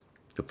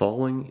The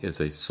following is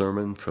a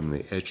sermon from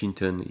the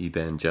Edgington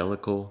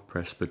Evangelical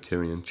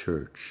Presbyterian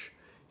Church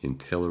in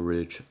Taylor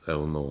Ridge,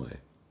 Illinois.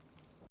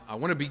 I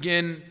want to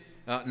begin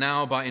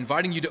now by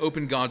inviting you to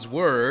open God's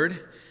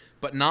Word,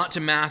 but not to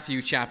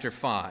Matthew chapter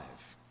 5.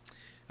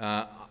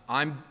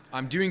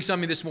 I'm doing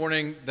something this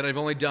morning that I've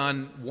only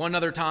done one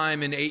other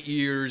time in 8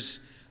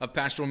 years of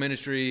pastoral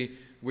ministry,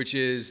 which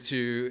is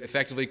to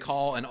effectively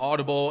call an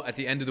audible at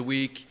the end of the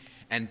week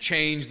and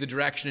change the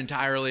direction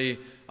entirely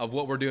of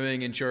what we're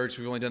doing in church.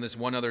 We've only done this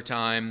one other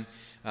time,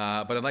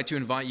 but I'd like to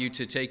invite you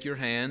to take your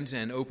hand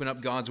and open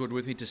up God's Word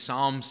with me to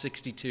Psalm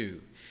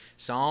 62.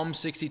 Psalm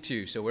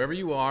 62. So wherever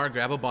you are,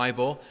 grab a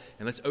Bible,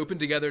 and let's open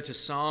together to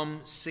Psalm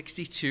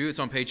 62. It's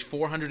on page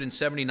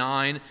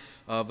 479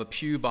 of a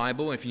Pew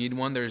Bible. If you need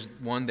one, there's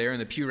one there in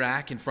the pew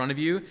rack in front of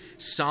you.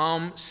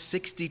 Psalm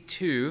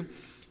 62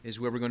 is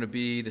where we're going to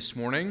be this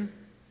morning.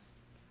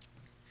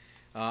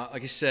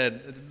 Like I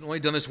said, I've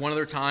only done this one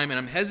other time, and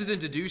I'm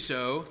hesitant to do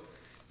so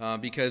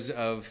because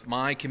of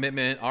my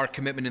commitment, our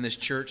commitment in this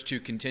church to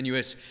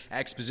continuous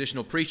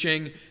expositional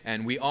preaching.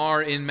 And we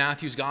are in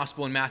Matthew's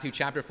Gospel in Matthew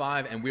chapter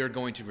 5, and we are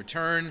going to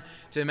return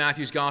to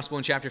Matthew's Gospel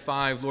in chapter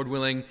 5, Lord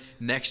willing,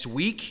 next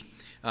week.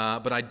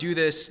 But I do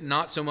this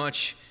not so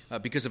much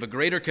because of a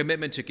greater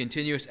commitment to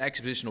continuous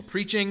expositional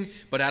preaching,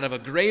 but out of a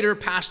greater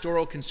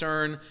pastoral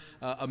concern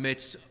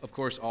amidst, of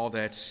course, all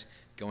that's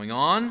going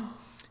on.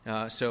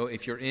 So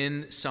if you're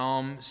in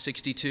Psalm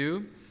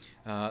 62,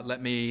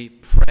 let me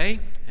pray,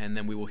 and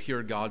then we will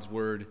hear God's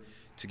word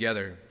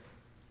together.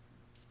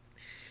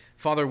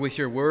 Father, with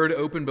your word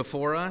open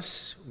before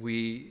us,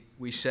 we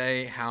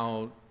say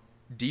how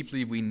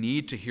deeply we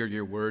need to hear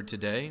your word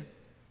today.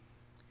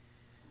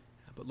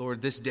 But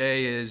Lord, this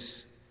day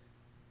is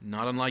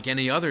not unlike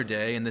any other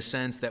day in the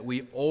sense that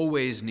we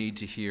always need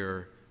to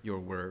hear your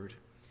word.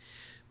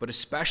 But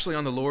especially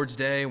on the Lord's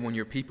Day, when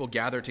your people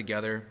gather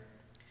together,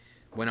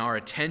 when our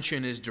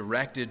attention is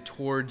directed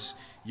towards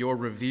your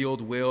revealed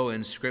will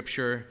in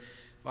Scripture,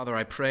 Father,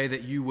 I pray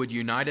that you would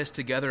unite us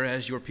together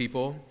as your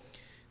people,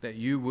 that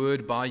you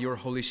would, by your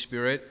Holy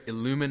Spirit,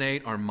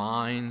 illuminate our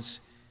minds,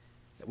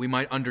 that we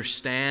might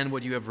understand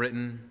what you have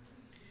written,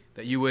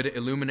 that you would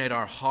illuminate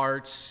our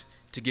hearts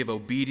to give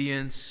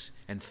obedience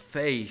and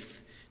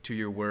faith to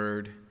your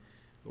word,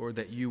 Lord,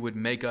 that you would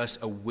make us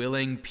a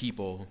willing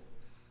people.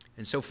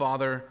 And so,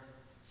 Father,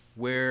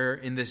 where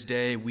in this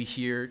day we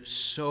hear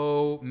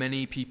so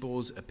many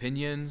people's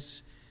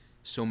opinions,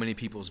 so many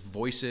people's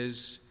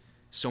voices,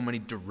 so many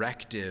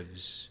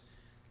directives,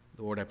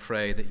 Lord, I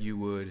pray that you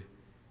would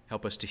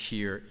help us to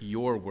hear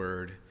your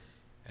word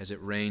as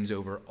it reigns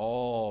over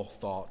all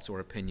thoughts or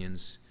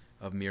opinions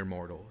of mere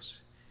mortals.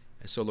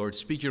 And so, Lord,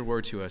 speak your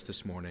word to us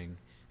this morning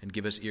and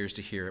give us ears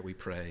to hear it, we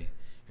pray,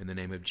 in the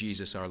name of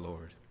Jesus our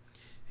Lord.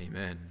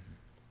 Amen.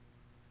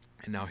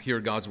 And now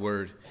hear God's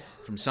word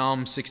from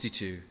Psalm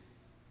 62.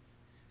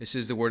 This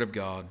is the word of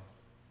God.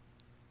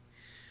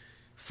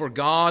 For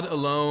God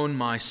alone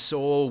my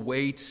soul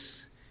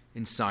waits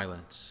in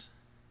silence.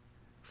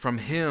 From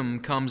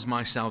him comes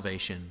my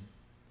salvation.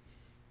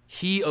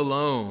 He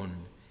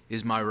alone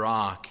is my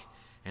rock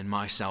and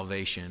my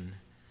salvation,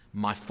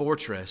 my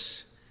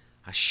fortress.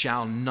 I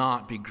shall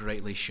not be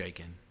greatly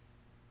shaken.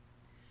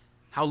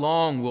 How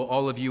long will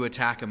all of you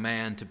attack a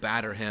man to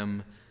batter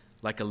him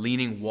like a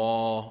leaning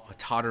wall, a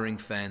tottering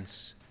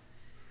fence?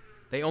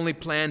 They only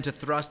plan to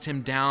thrust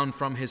him down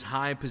from his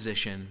high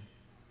position.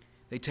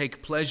 They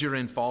take pleasure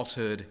in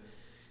falsehood.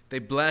 They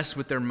bless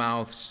with their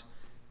mouths,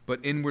 but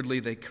inwardly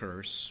they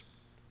curse.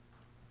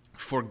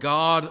 For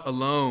God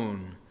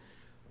alone,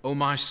 O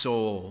my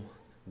soul,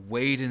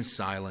 wait in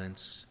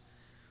silence,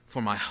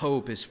 for my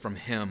hope is from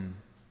him.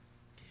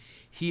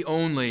 He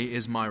only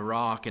is my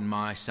rock and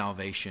my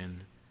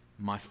salvation,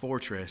 my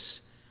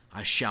fortress.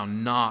 I shall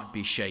not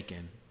be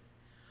shaken.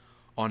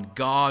 On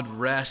God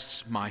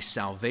rests my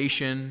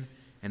salvation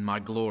and my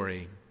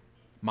glory.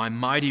 My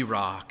mighty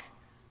rock,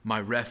 my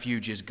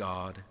refuge is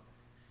God.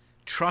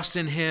 Trust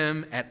in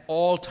him at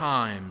all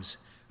times,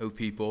 O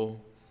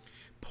people.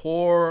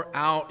 Pour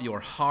out your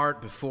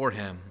heart before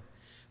him.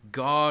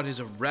 God is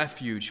a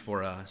refuge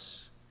for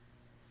us.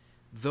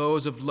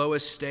 Those of low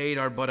estate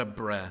are but a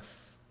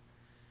breath.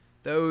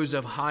 Those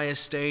of high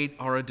estate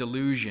are a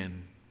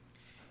delusion.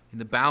 In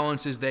the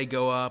balances they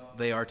go up,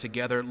 they are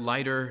together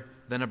lighter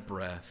than a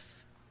breath.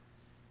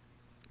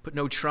 Put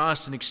no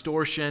trust in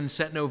extortion,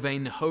 set no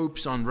vain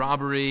hopes on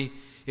robbery.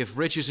 If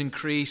riches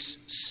increase,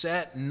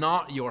 set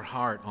not your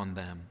heart on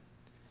them.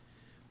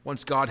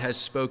 Once God has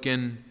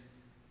spoken,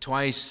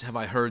 twice have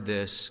I heard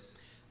this,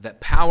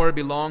 that power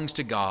belongs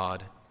to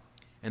God,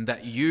 and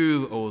that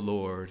you, O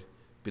Lord,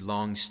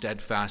 belong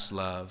steadfast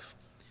love,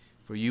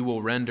 for you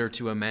will render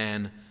to a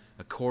man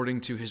according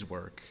to his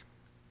work.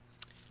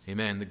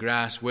 Amen. The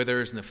grass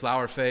withers and the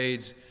flower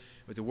fades,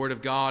 but the word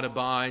of God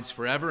abides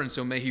forever, and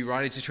so may he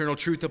write its eternal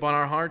truth upon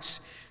our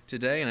hearts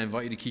today. And I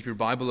invite you to keep your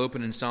Bible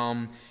open in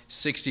Psalm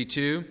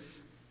 62.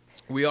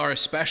 We are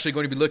especially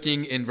going to be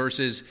looking in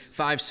verses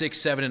 5, 6,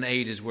 7, and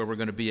 8 is where we're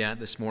going to be at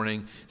this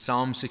morning.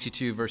 Psalm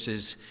 62,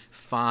 verses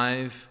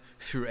 5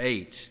 through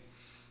 8.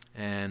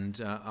 And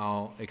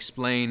I'll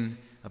explain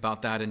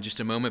about that in just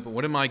a moment. But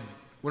one of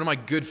my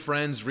good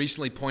friends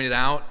recently pointed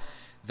out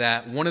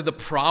that one of the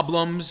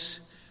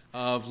problems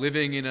of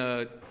living in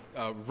a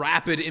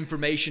rapid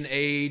information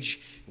age,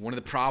 one of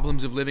the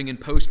problems of living in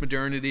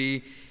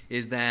postmodernity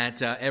is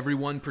that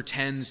everyone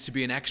pretends to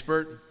be an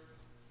expert.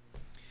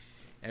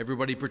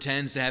 Everybody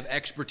pretends to have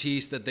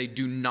expertise that they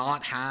do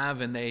not have,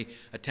 and they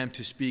attempt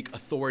to speak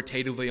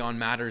authoritatively on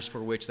matters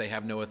for which they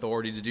have no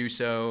authority to do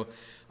so.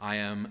 I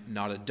am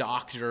not a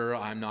doctor.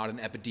 I'm not an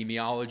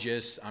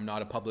epidemiologist. I'm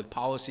not a public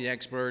policy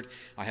expert.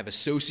 I have a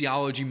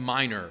sociology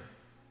minor.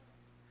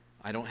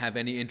 I don't have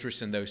any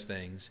interest in those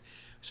things.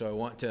 So I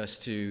want us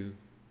to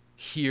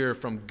hear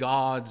from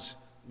God's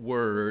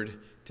word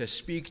to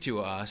speak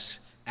to us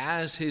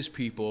as his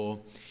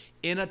people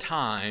in a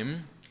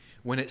time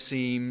when it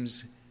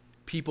seems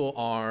people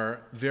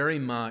are very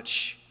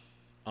much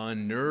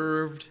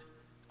unnerved,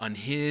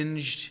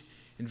 unhinged,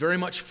 and very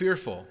much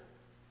fearful.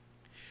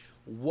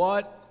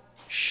 What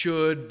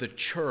should the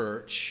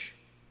church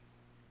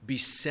be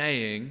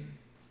saying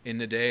in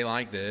a day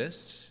like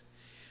this?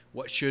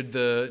 What should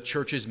the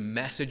church's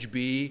message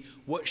be?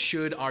 What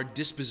should our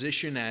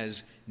disposition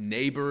as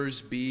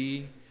neighbors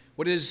be?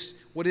 What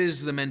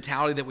is the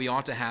mentality that we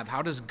ought to have?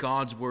 How does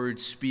God's word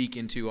speak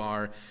into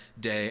our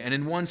day? And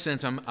in one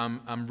sense,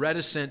 I'm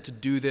reticent to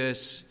do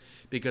this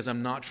because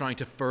I'm not trying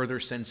to further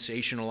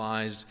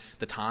sensationalize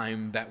the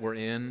time that we're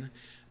in.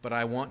 But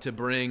I want to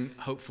bring,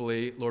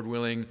 hopefully, Lord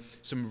willing,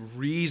 some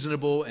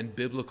reasonable and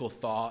biblical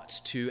thoughts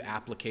to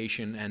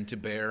application and to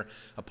bear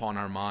upon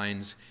our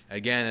minds.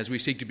 Again, as we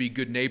seek to be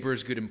good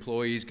neighbors, good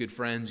employees, good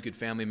friends, good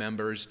family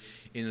members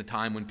in a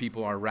time when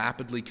people are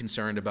rapidly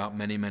concerned about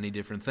many, many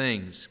different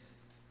things.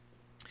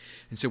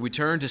 And so we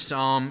turn to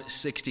Psalm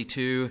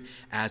 62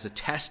 as a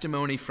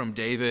testimony from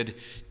David.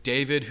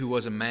 David, who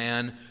was a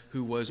man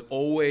who was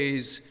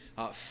always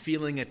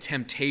feeling a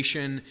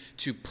temptation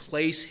to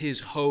place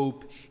his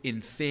hope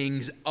in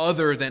things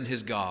other than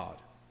his God.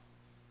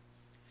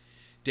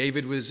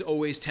 David was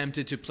always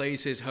tempted to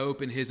place his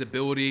hope in his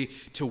ability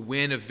to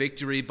win a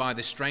victory by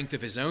the strength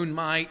of his own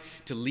might,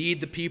 to lead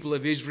the people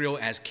of Israel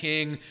as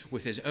king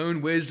with his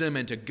own wisdom,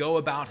 and to go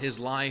about his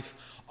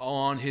life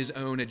on his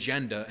own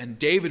agenda. And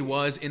David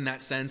was, in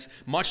that sense,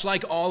 much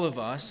like all of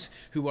us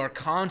who are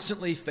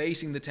constantly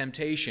facing the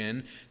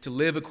temptation to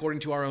live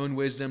according to our own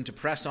wisdom, to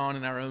press on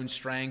in our own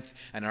strength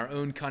and our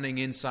own cunning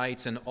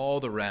insights and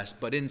all the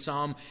rest. But in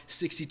Psalm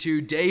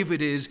 62,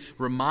 David is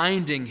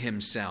reminding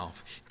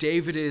himself.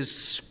 David is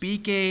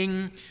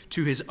speaking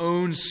to his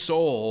own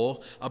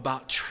soul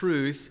about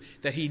truth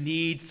that he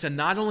needs to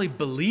not only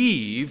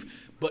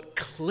believe, but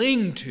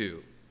cling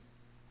to.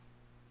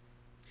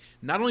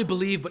 Not only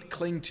believe, but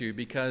cling to,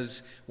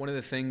 because one of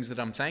the things that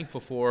I'm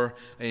thankful for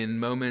in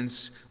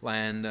moments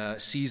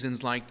and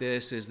seasons like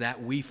this is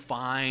that we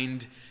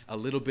find a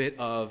little bit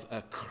of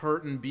a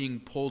curtain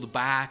being pulled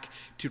back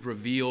to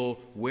reveal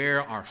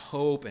where our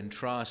hope and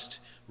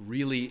trust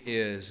really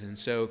is. And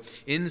so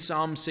in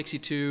Psalm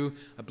 62,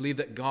 I believe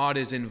that God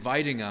is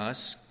inviting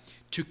us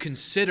to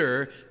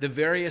consider the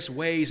various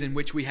ways in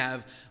which we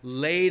have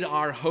laid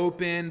our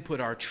hope in, put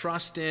our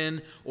trust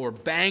in, or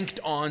banked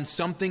on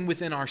something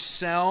within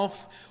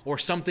ourselves or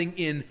something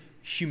in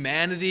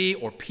humanity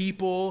or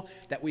people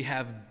that we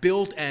have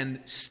built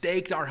and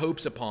staked our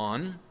hopes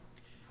upon.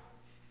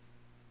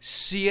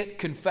 See it,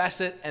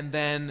 confess it, and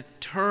then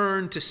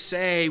turn to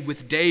say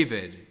with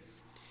David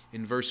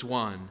in verse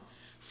 1,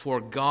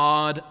 "For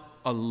God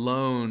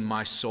alone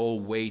my soul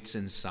waits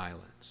in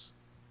silence.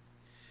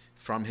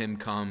 From him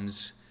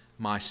comes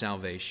my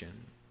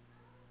salvation."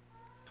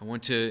 I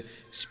want to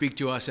speak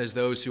to us as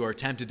those who are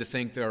tempted to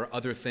think there are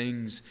other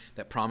things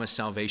that promise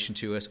salvation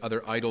to us,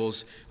 other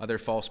idols, other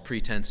false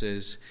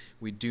pretenses.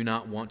 We do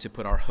not want to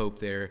put our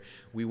hope there.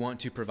 We want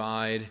to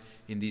provide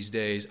in these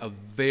days a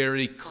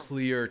very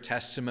clear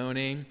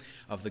testimony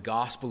of the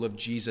gospel of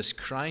Jesus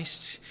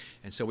Christ.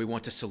 And so we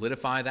want to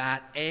solidify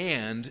that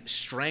and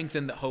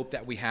strengthen the hope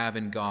that we have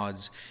in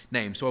God's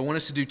name. So I want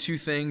us to do two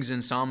things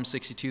in Psalm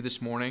 62 this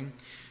morning.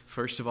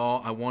 First of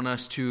all, I want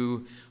us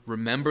to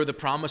remember the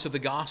promise of the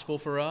gospel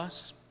for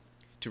us,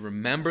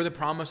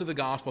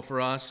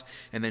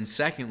 And then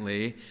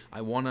secondly,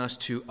 I want us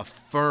to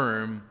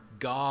affirm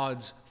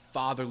God's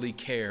fatherly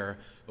care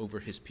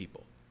over his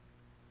people.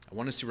 I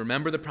want us to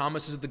remember the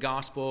promises of the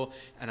gospel,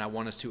 and I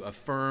want us to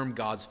affirm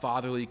God's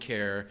fatherly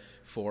care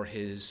for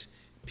his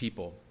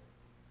people.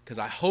 Because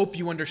I hope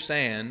you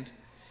understand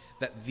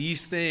that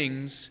these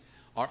things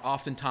are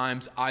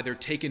oftentimes either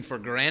taken for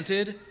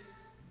granted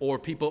or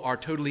people are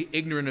totally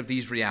ignorant of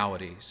these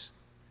realities.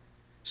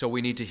 So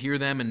we need to hear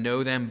them and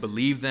know them,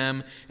 believe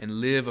them,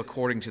 and live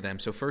according to them.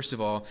 So first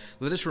of all,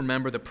 let us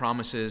remember the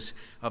promises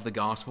of the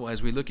gospel.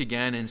 As we look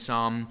again in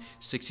Psalm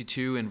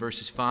 62 in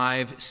verses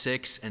 5,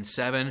 6, and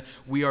 7,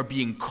 we are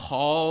being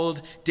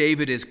called.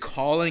 David is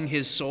calling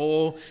his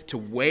soul to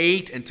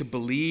wait and to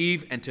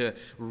believe and to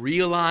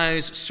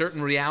realize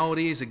certain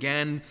realities.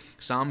 Again,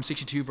 Psalm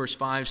 62 verse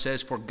 5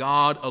 says, "For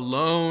God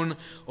alone,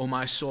 O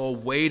my soul,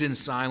 wait in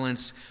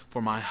silence,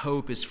 for my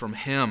hope is from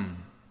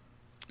him."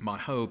 My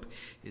hope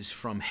is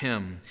from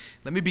him.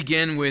 Let me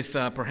begin with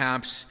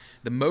perhaps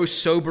the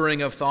most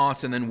sobering of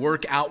thoughts and then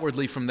work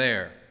outwardly from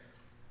there.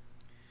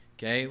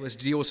 Okay, let's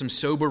deal with some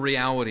sober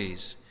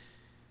realities.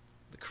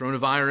 The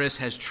coronavirus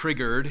has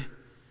triggered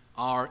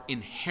our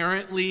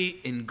inherently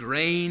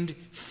ingrained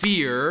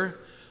fear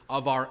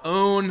of our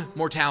own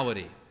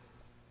mortality.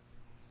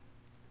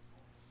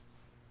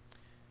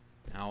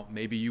 Now,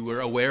 maybe you were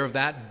aware of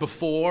that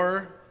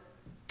before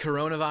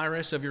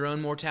coronavirus, of your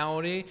own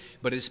mortality,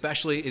 but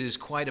especially it is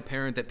quite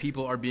apparent that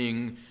people are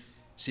being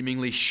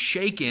seemingly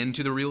shaken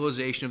to the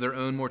realization of their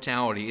own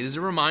mortality. It is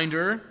a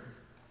reminder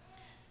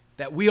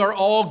that we are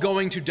all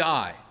going to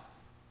die.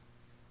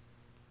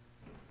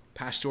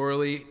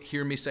 Pastorally,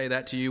 hear me say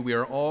that to you. We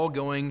are all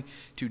going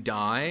to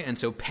die, and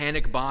so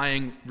panic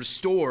buying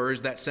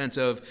restores that sense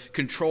of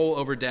control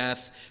over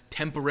death,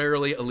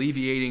 temporarily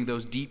alleviating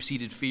those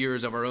deep-seated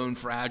fears of our own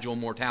fragile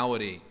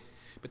mortality.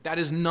 But that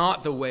is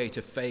not the way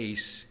to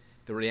face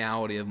the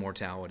reality of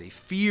mortality.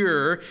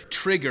 Fear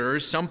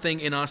triggers something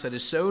in us that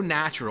is so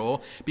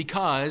natural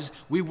because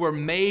we were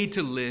made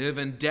to live,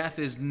 and death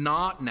is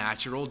not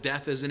natural.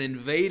 Death is an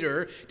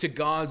invader to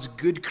God's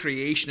good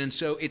creation, and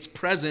so its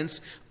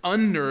presence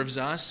unnerves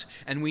us,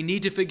 and we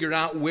need to figure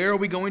out where are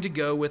we going to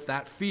go with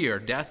that fear.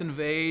 Death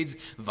invades,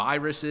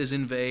 viruses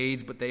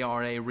invades, but they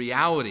are a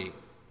reality.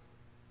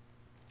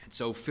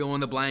 So fill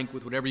in the blank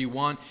with whatever you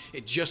want.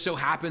 It just so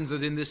happens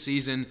that in this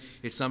season,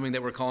 it's something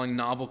that we're calling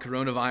novel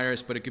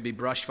coronavirus, but it could be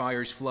brush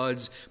fires,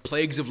 floods,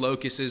 plagues of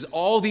locusts.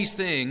 All these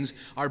things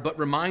are but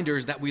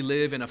reminders that we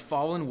live in a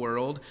fallen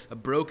world, a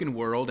broken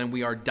world, and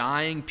we are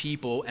dying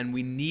people, and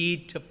we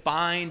need to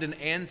find an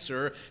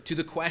answer to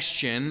the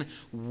question,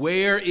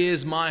 where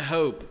is my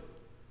hope?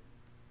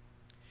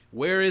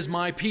 Where is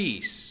my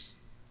peace?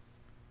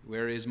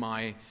 Where is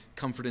my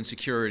comfort and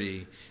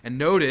security? And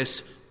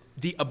notice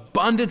the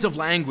abundance of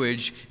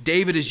language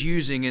David is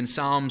using in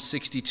Psalm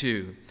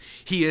 62.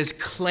 He is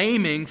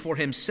claiming for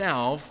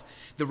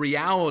himself the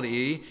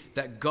reality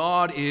that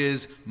God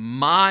is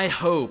my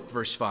hope,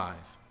 verse 5.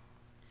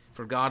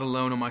 For God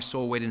alone, O my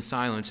soul, wait in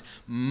silence.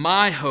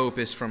 My hope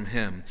is from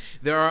him.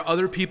 There are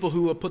other people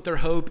who will put their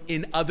hope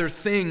in other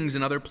things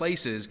in other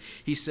places.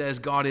 He says,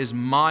 God is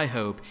my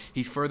hope.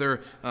 He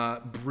further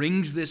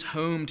brings this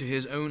home to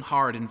his own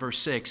heart in verse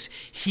 6.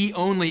 He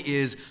only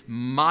is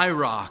my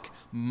rock,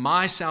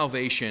 my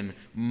salvation,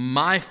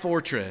 my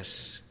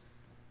fortress.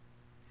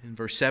 In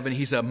verse 7,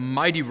 he's a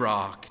mighty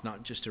rock,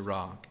 not just a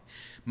rock.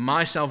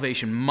 My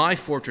salvation, my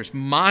fortress,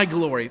 my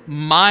glory,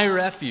 my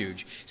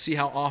refuge. See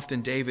how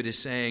often David is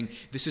saying,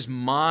 this is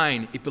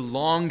mine, it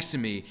belongs to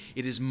me.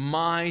 It is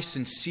my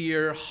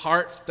sincere,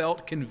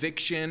 heartfelt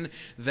conviction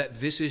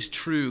that this is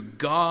true.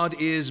 God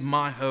is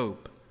my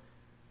hope.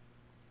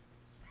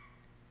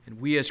 And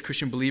we as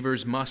Christian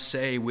believers must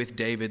say with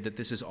David that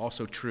this is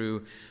also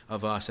true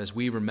of us as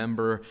we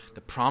remember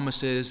the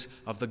promises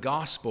of the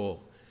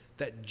gospel,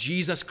 that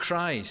Jesus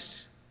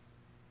Christ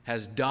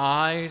has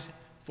died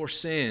for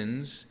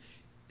sins,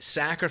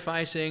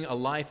 sacrificing a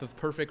life of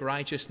perfect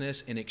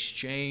righteousness in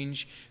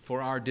exchange for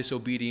our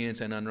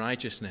disobedience and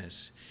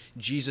unrighteousness.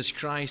 Jesus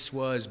Christ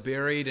was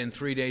buried and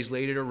 3 days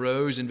later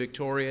rose in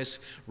victorious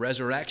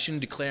resurrection,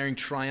 declaring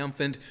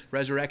triumphant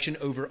resurrection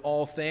over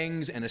all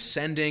things and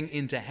ascending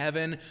into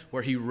heaven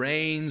where he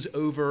reigns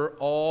over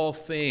all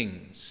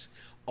things,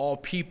 all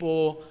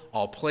people,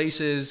 all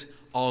places,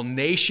 all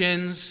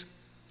nations.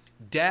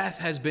 Death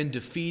has been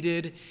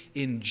defeated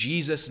in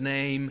Jesus'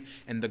 name,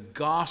 and the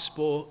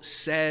gospel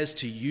says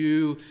to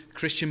you,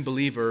 Christian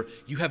believer,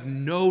 you have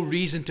no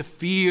reason to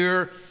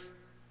fear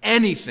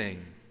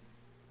anything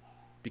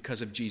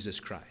because of Jesus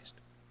Christ.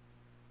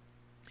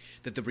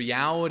 That the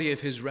reality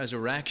of his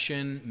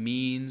resurrection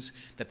means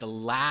that the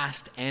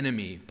last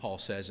enemy, Paul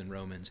says in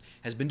Romans,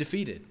 has been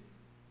defeated.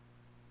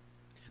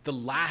 The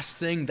last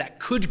thing that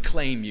could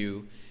claim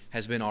you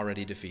has been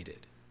already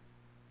defeated.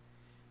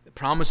 The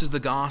promises of the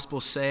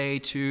gospel say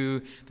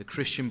to the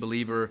Christian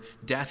believer,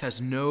 death has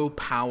no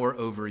power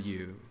over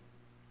you.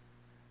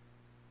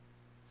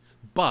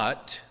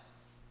 But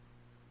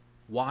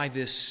why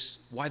this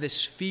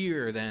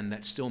fear then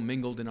that's still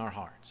mingled in our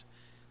hearts?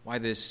 Why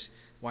this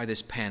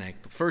panic?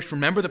 But first,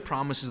 remember the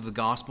promises of the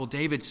gospel.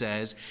 David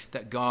says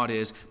that God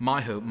is my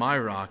hope, my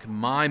rock,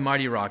 my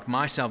mighty rock,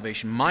 my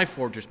salvation, my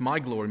fortress, my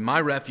glory, my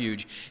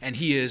refuge, and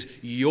he is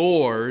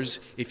yours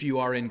if you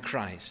are in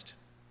Christ.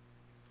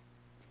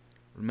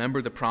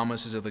 Remember the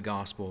promises of the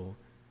gospel.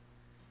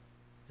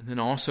 And then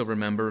also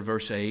remember,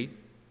 verse 8,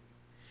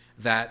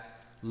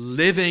 that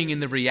living in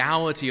the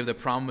reality of the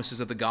promises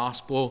of the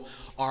gospel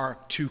are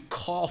to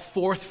call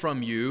forth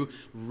from you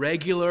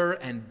regular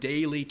and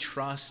daily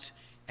trust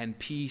and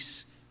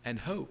peace and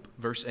hope.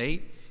 Verse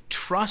 8,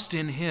 trust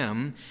in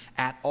him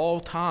at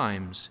all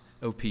times,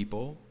 O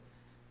people.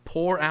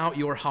 Pour out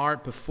your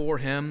heart before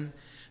him.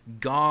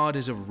 God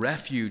is a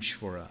refuge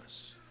for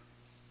us.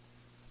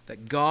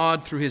 That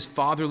God, through his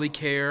fatherly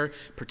care,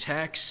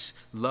 protects,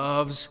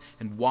 loves,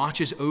 and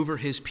watches over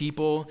his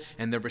people.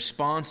 And the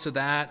response to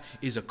that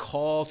is a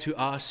call to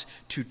us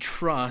to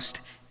trust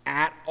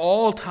at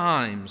all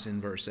times in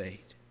verse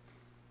 8.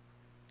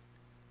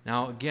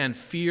 Now, again,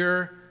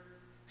 fear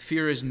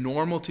is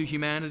normal to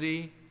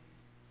humanity.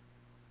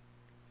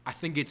 I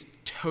think it's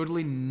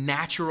totally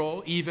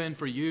natural, even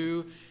for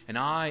you and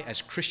I,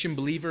 as Christian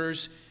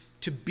believers,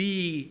 to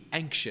be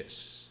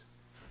anxious.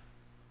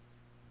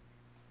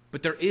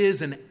 But there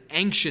is an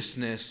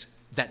anxiousness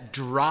that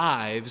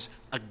drives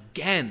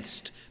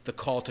against the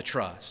call to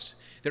trust.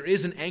 There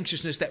is an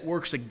anxiousness that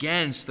works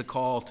against the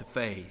call to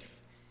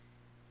faith.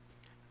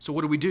 So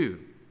what do?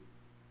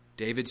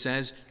 David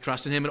says,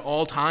 trust in him at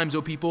all times,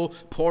 O people.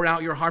 Pour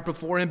out your heart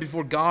before him,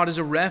 before God is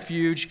a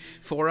refuge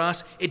for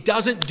us. It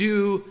doesn't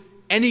do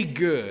any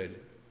good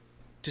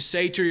to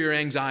say to your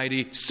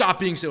anxiety, stop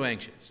being so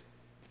anxious.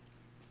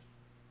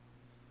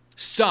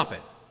 Stop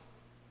it.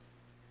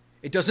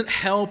 It doesn't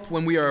help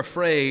when we are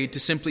afraid to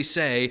simply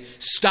say,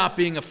 stop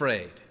being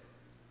afraid.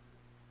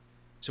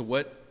 So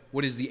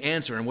what is the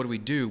answer and what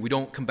do? We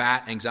don't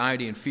combat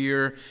anxiety and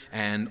fear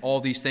and all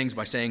these things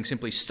by saying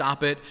simply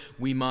stop it.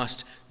 We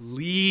must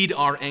lead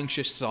our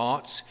anxious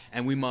thoughts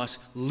and we must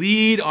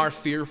lead our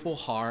fearful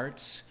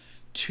hearts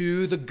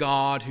to the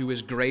God who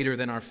is greater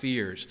than our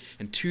fears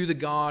and to the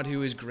God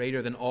who is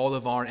greater than all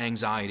of our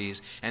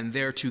anxieties, and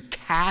there to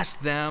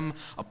cast them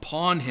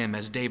upon him,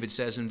 as David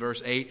says in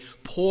verse 8,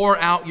 pour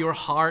out your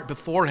heart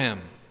before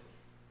him.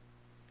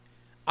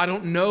 I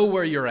don't know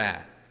where you're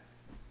at.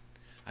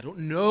 I don't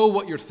know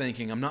what you're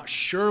thinking. I'm not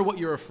sure what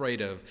you're afraid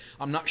of.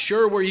 I'm not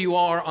sure where you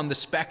are on the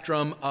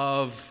spectrum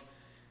of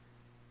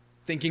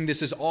thinking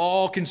this is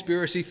all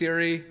conspiracy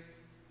theory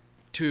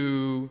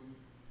to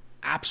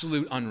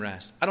absolute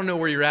unrest. I don't know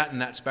where you're at in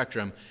that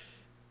spectrum.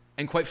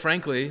 And quite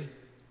frankly,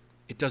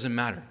 it doesn't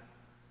matter.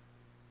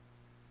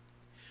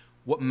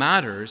 What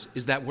matters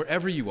is that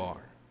wherever you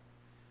are,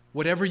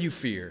 whatever you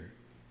fear,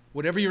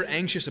 whatever you're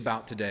anxious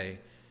about today,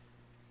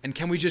 and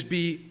can we just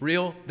be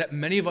real that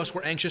many of us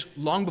were anxious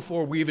long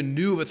before we even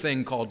knew of a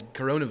thing called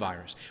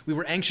coronavirus. We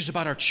were anxious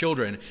about our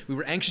children. We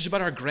were anxious about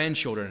our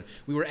grandchildren.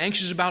 We were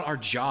anxious about our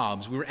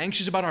jobs. We were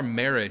anxious about our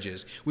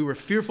marriages. We were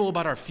fearful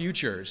about our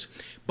futures.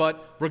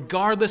 But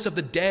regardless of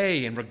the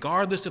day and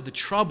regardless of the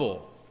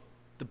trouble,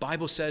 the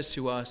Bible says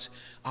to us,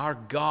 our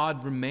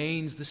God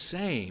remains the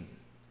same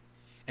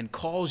and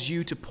calls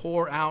you to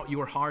pour out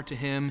your heart to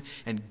him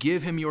and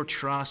give him your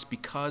trust,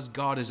 because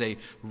God is a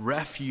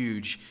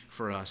refuge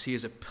for us. He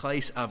is a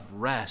place of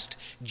rest.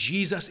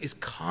 Jesus is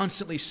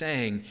constantly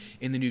saying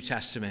in the New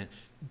Testament,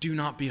 do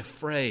not be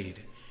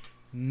afraid.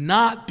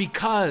 Not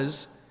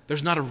because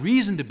there's not a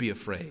reason to be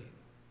afraid,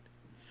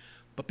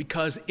 but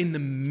because in the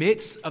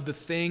midst of the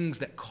things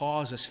that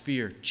cause us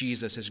fear,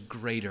 Jesus is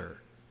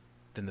greater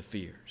than the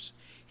fears.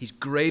 He's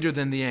greater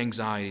than the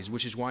anxieties,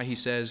 which is why he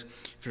says,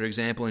 for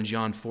example, in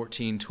John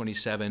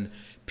 14:27,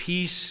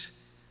 peace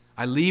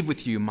I leave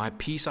with you, my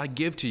peace I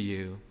give to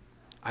you.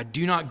 I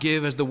do not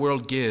give as the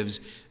world gives.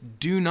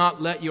 Do not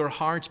let your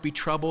hearts be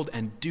troubled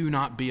and do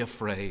not be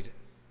afraid.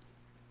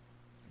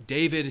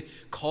 David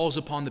calls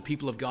upon the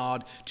people of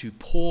God to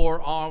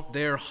pour out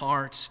their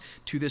hearts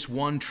to this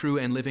one true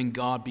and living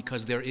God,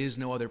 because there is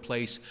no other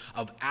place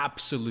of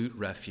absolute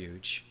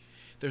refuge.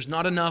 There's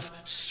not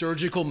enough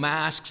surgical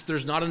masks.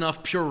 There's not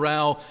enough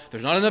Purell.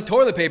 There's not enough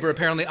toilet paper,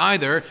 apparently,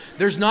 either.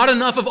 There's not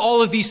enough of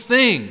all of these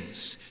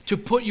things to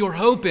put your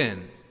hope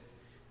in.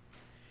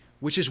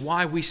 Which is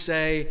why we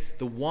say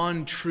the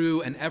one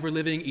true and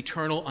ever-living,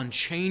 eternal,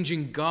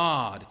 unchanging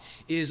God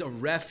is a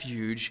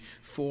refuge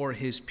for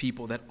his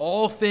people. That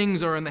all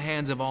things are in the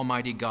hands of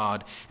Almighty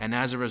God. And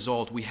as a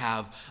result, we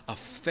have a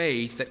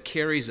faith that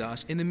carries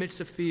us in the midst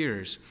of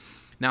fears.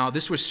 Now,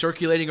 this was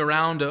circulating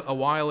around a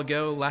while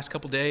ago, last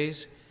couple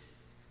days,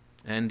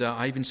 and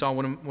I even saw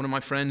one of my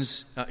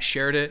friends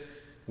shared it,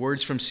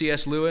 words from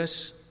C.S.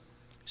 Lewis.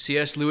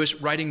 C.S.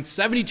 Lewis writing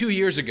 72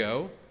 years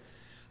ago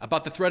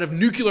about the threat of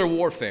nuclear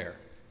warfare.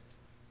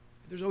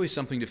 There's always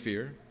something to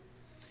fear.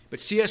 But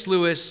C.S.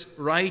 Lewis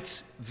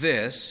writes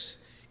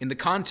this in the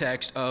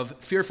context of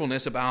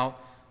fearfulness about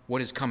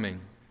what is coming.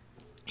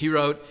 He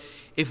wrote,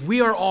 if we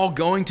are all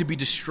going to be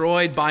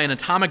destroyed by an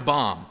atomic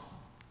bomb,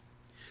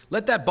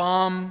 let that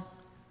bomb,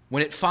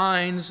 when it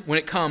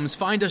comes,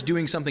 find us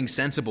doing something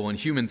sensible and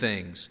human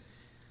things.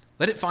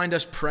 Let it find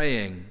us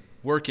praying,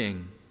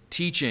 working,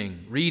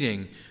 teaching,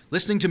 reading,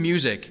 listening to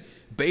music,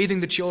 bathing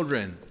the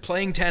children,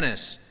 playing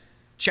tennis,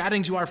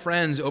 chatting to our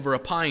friends over a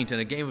pint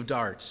and a game of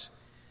darts,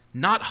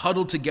 not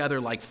huddled together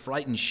like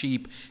frightened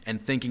sheep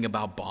and thinking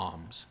about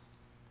bombs.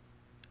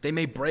 They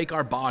may break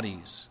our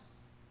bodies,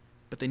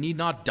 but they need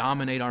not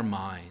dominate our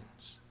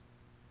minds.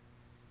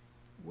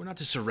 We're not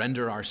to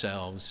surrender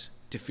ourselves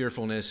to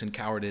fearfulness and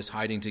cowardice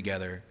hiding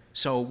together.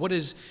 So what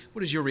is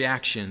your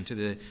reaction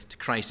to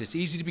Christ? It's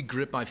easy to be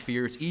gripped by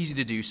fear. It's easy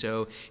to do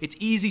so. It's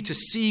easy to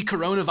see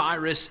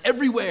coronavirus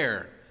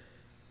everywhere.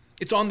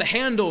 It's on the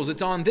handles.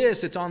 It's on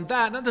this. It's on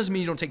that. That doesn't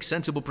mean you don't take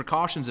sensible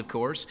precautions, of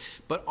course.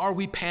 But are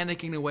we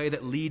panicking in a way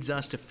that leads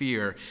us to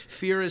fear?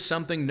 Fear is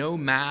something no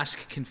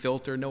mask can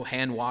filter, no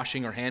hand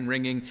washing or hand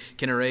wringing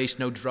can erase,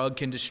 no drug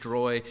can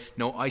destroy,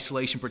 no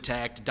isolation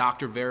protect,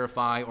 doctor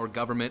verify, or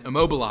government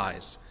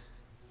immobilize.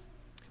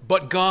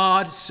 But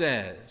God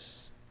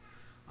says,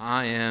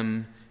 I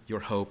am your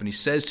hope. And he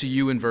says to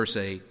you in verse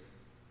 8,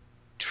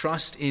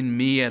 trust in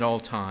me at all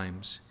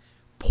times.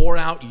 Pour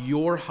out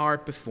your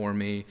heart before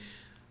me.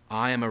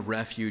 I am a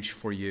refuge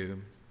for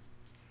you.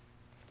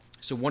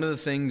 So one of the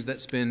things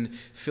that's been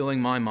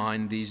filling my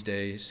mind these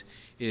days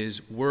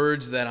is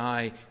words that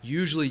I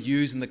usually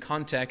use in the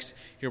context,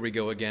 here we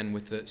go again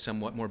with the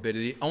somewhat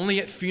morbidity, only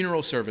at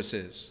funeral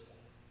services.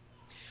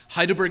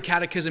 Heidelberg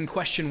Catechism,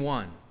 question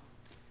 1.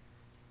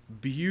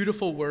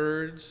 Beautiful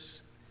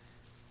words.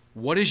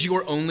 What is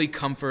your only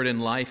comfort in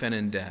life and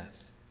in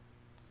death?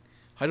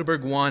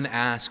 Heidelberg 1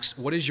 asks,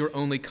 what is your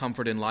only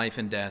comfort in life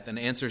and death? And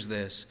answers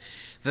this,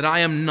 that I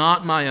am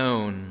not my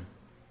own,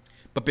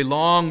 but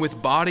belong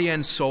with body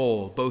and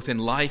soul, both in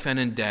life and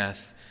in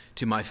death,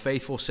 to my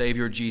faithful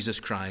Savior, Jesus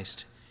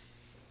Christ.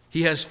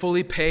 He has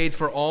fully paid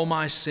for all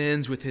my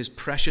sins with his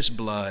precious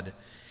blood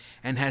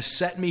and has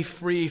set me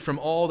free from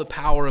all the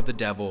power of the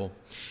devil.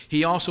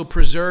 He also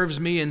preserves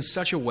me in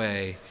such a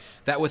way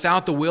that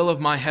without the will of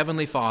my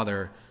heavenly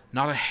Father,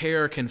 not a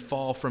hair can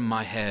fall from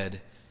my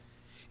head.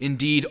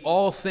 Indeed,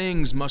 all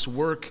things must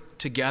work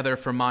together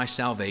for my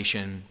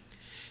salvation.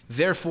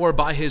 Therefore,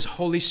 by his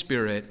Holy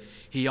Spirit,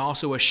 he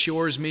also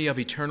assures me of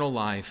eternal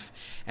life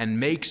and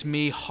makes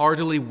me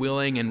heartily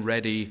willing and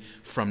ready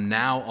from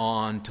now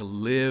on to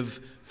live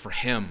for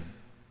him.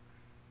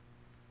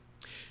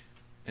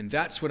 And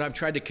that's what I've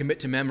tried to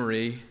commit to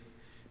memory,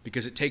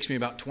 because it takes me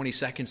about 20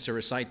 seconds to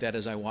recite that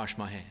as I wash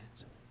my hands.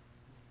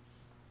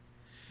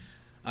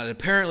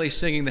 Apparently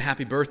singing the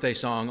happy birthday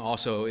song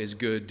also is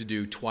good to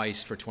do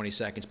twice for 20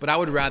 seconds, but I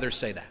would rather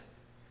say that.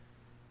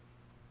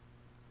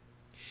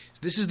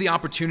 This is the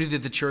opportunity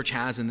that the church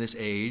has in this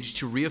age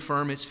to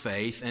reaffirm its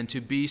faith and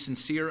to be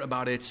sincere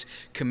about its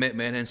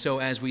commitment. And so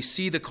as we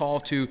see the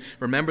call to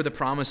remember the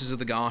promises of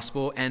the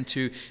gospel and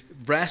to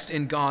rest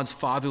in God's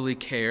fatherly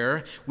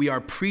care, we are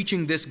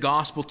preaching this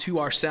gospel to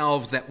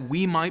ourselves that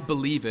we might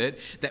believe it,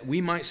 that we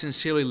might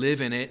sincerely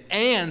live in it,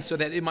 and so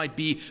that it might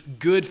be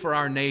good for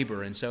our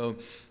neighbor. And so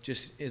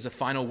just as a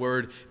final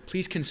word,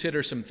 please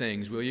consider some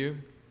things, will you?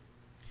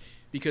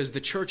 Because the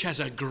church has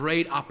a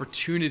great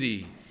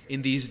opportunity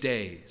in these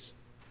days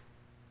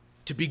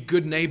to be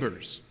good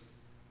neighbors,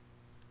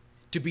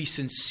 to be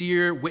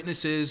sincere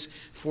witnesses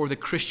for the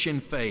Christian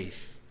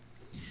faith.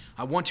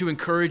 I want to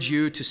encourage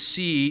you to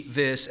see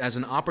this as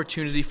an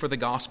opportunity for the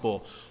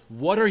gospel.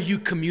 What are you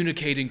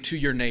communicating to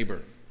your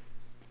neighbor?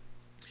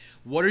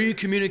 What are you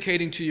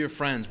communicating to your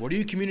friends? What are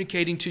you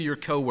communicating to your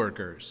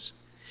coworkers?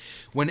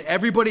 When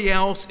everybody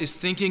else is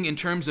thinking in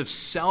terms of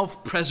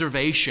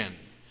self-preservation,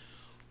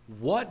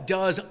 what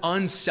does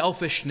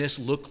unselfishness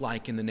look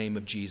like in the name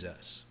of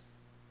Jesus?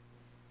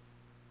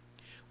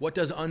 What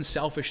does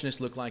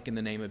unselfishness look like in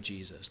the name of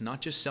Jesus?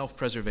 Not just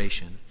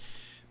self-preservation.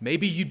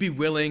 Maybe you'd be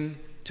willing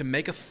to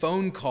make a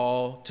phone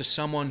call to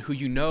someone who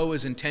you know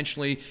is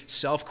intentionally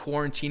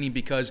self-quarantining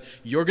because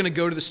you're going to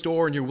go to the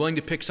store and you're willing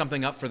to pick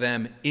something up for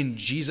them in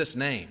Jesus'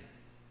 name.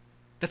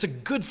 That's a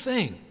good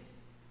thing.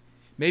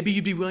 Maybe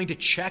you'd be willing to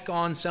check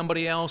on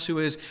somebody else who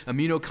is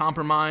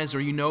immunocompromised, or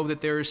you know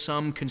that there is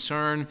some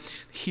concern.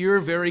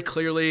 Here very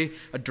clearly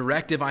a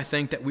directive I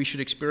think that we should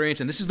experience,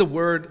 and this is the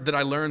word that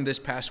I learned this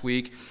past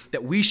week,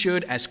 that we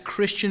should as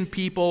Christian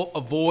people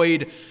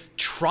avoid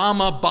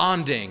trauma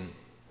bonding.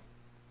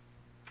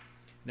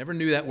 Never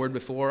knew that word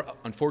before.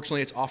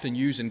 Unfortunately, it's often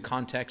used in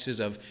contexts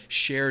of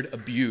shared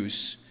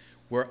abuse,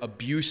 where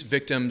abuse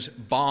victims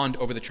bond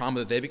over the trauma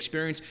that they've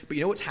experienced. But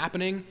you know what's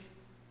happening?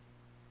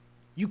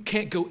 You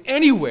can't go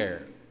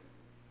anywhere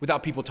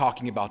without people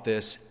talking about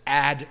this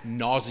ad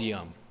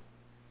nauseum.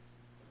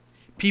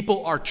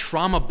 People are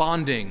trauma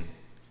bonding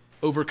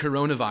over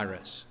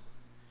coronavirus.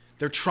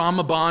 They're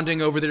trauma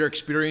bonding over their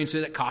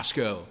experiences at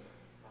Costco.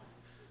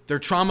 They're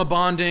trauma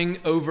bonding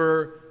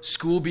over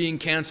school being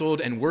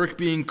canceled and work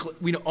being,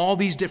 all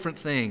these different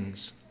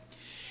things.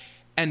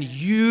 And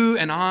you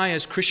and I,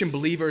 as Christian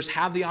believers,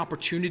 have the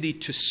opportunity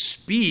to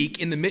speak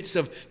in the midst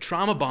of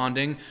trauma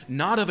bonding,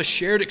 not of a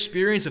shared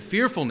experience of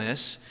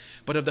fearfulness,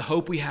 but of the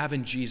hope we have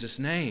in Jesus'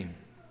 name.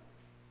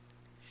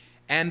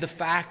 And the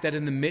fact that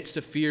in the midst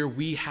of fear,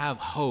 we have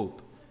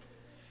hope.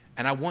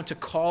 And I want to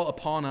call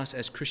upon us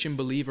as Christian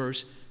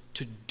believers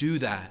to do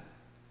that.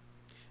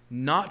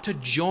 Not to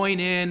join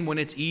in when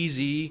it's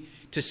easy,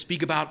 to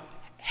speak about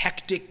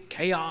hectic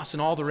chaos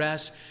and all the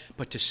rest,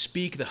 but to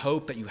speak the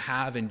hope that you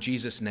have in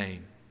Jesus'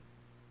 name.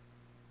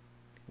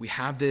 We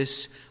have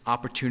this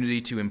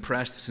opportunity to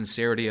impress the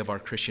sincerity of our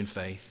Christian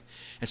faith.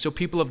 And so,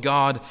 people of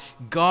God,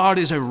 God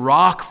is a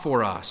rock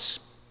for us.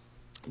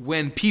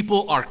 When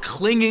people are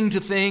clinging to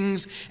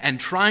things and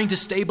trying to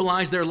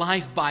stabilize their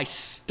life by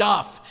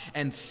stuff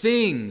and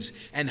things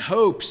and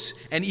hopes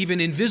and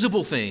even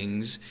invisible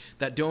things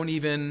that don't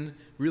even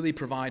really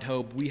provide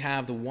hope, we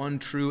have the one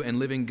true and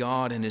living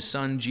God and his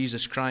Son,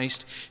 Jesus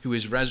Christ, who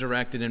is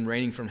resurrected and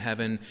reigning from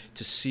heaven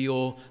to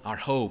seal our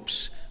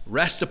hopes.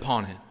 Rest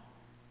upon him.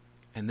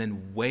 And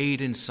then wait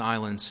in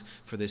silence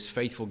for this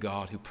faithful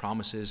God who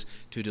promises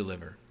to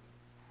deliver.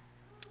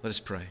 Let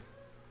us pray.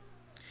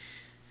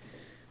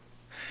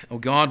 Oh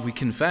God, we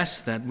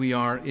confess that we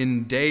are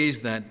in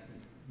days that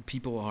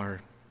people are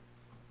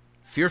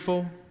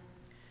fearful.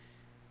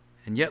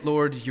 And yet,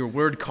 Lord, your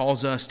word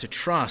calls us to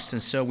trust,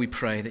 and so we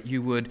pray that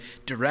you would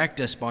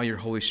direct us by your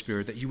Holy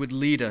Spirit, that you would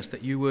lead us,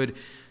 that you would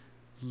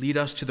lead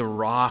us to the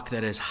rock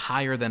that is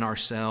higher than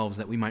ourselves,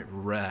 that we might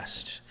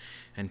rest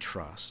and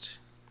trust.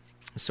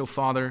 And so,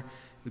 Father,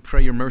 we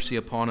pray your mercy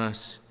upon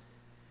us,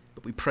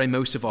 but we pray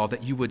most of all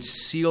that you would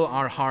seal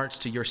our hearts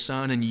to your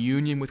Son in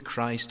union with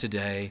Christ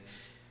today,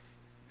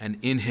 and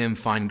in him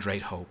find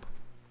great hope.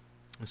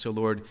 And so,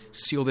 Lord,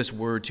 seal this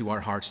word to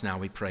our hearts now,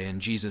 we pray, in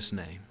Jesus'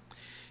 name.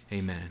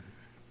 Amen.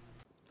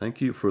 Thank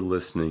you for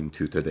listening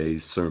to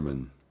today's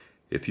sermon.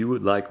 If you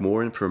would like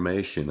more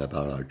information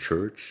about our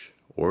church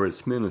or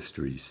its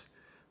ministries,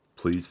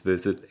 please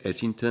visit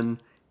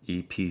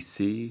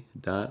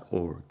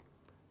edgingtonepc.org.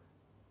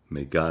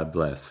 May God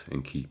bless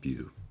and keep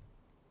you.